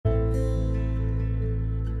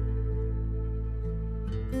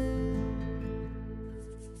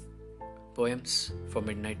Poems for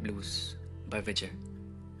Midnight Blues by Vijay.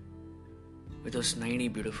 With those 90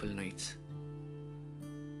 beautiful nights,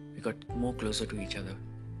 we got more closer to each other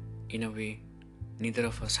in a way neither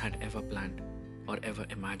of us had ever planned or ever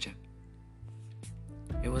imagined.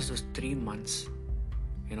 It was those 3 months,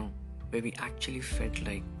 where we actually felt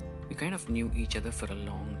like we kind of knew each other for a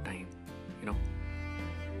long time,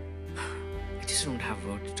 I just don't have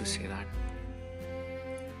words to say that.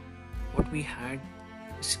 What we had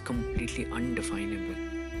is completely undefinable.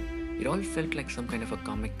 It all felt like some kind of a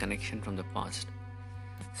karmic connection from the past.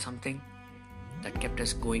 Something that kept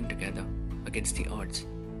us going together against the odds.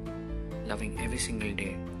 Loving every single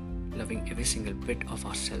day, loving every single bit of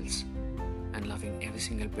ourselves, and loving every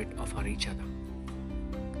single bit of our each other.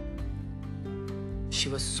 She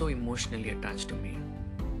was so emotionally attached to me.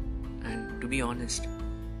 And to be honest,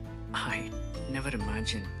 I never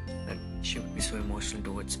imagined that she would be so emotional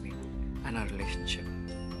towards me and our relationship.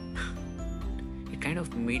 It kind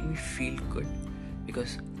of made me feel good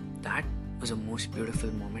because that was the most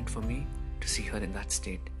beautiful moment for me to see her in that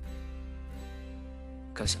state.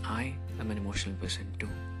 Because I am an emotional person too.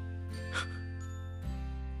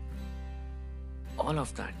 All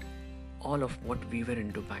of that, all of what we were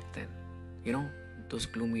into back then, those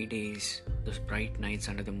gloomy days, those bright nights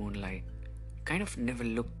under the moonlight, kind of never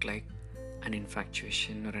looked like an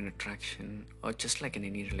infatuation or an attraction or just like in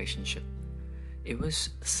any relationship. It was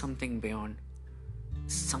something beyond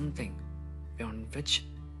which,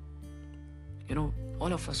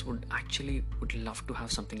 all of us would love to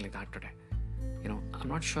have something like that today. I'm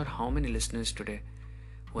not sure how many listeners today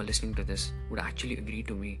who are listening to this would actually agree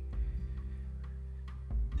to me.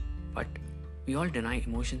 But we all deny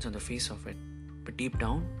emotions on the face of it. But deep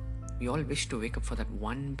down, we all wish to wake up for that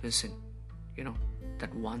one person,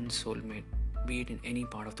 that one soulmate, be it in any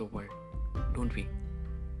part of the world, don't we?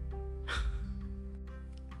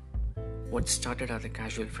 What started as a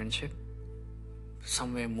casual friendship,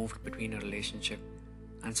 somewhere moved between a relationship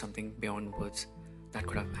and something beyond words that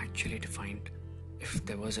could have actually defined if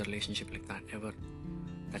there was a relationship like that ever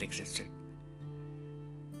that existed.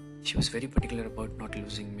 She was very particular about not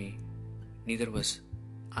losing me. Neither was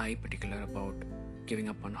I particular about giving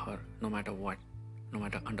up on her no matter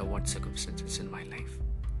under what circumstances in my life.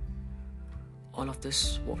 All of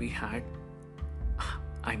this, what we had,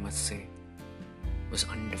 I must say, was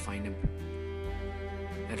undefinable.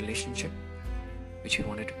 A relationship which we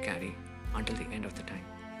wanted to carry until the end of the time,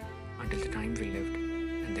 until the time we lived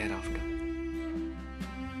and thereafter.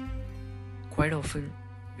 Quite often,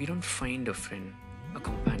 we don't find a friend, a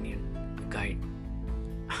companion, a guide,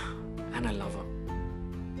 and a lover,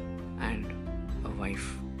 and a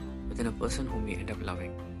wife within a person whom we end up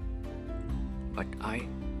loving. But I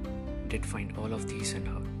did find all of these in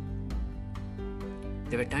her.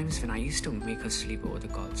 There were times when I used to make her sleep over the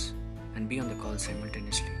calls and be on the call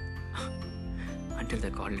simultaneously until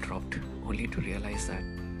the call dropped, only to realize that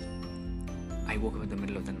I woke up in the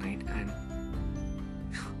middle of the night and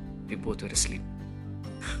we both were asleep.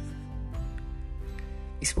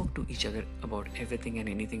 We spoke to each other about everything and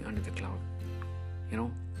anything under the cloud,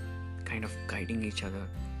 kind of guiding each other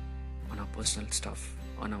on our personal stuff,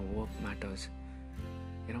 on our work matters,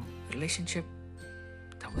 relationship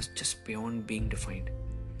that was just beyond being defined.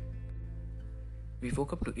 We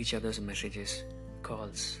woke up to each other's messages,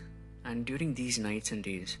 calls, and during these nights and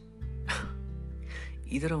days,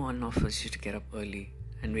 either one of us used to get up early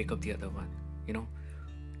and wake up the other one.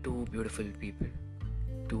 Two beautiful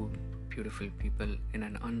people in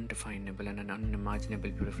an undefinable and an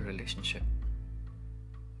unimaginable beautiful relationship.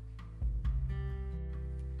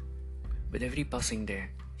 With every passing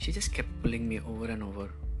day, she just kept pulling me over and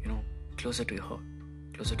over, closer to her,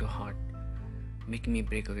 closer to her heart, making me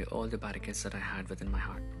break away all the barricades that I had within my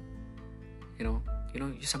heart. You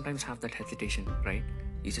sometimes have that hesitation, right?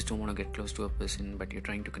 You just don't want to get close to a person, but you're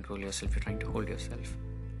trying to control yourself, you're trying to hold yourself.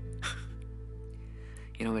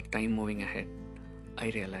 With time moving ahead, I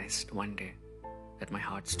realized one day that my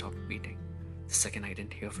heart stopped beating the second I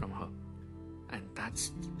didn't hear from her. And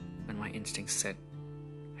that's when my instincts said,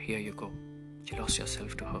 here you go, you lost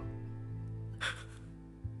yourself to her.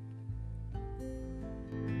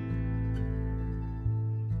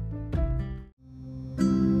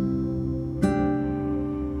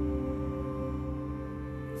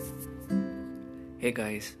 Hey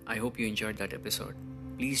guys, I hope you enjoyed that episode.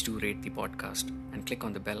 Please do rate the podcast and click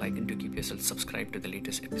on the bell icon to keep yourself subscribed to the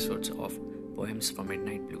latest episodes of Poems for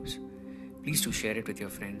Midnight Blues. Please do share it with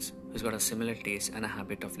your friends who's got a similar taste and a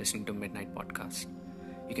habit of listening to midnight podcasts.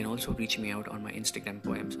 You can also reach me out on my Instagram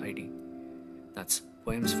Poems ID. That's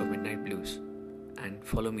Poems for Midnight Blues, and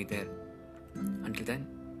follow me there. Until then,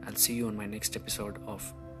 I'll see you on my next episode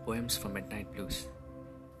of Poems for Midnight Blues.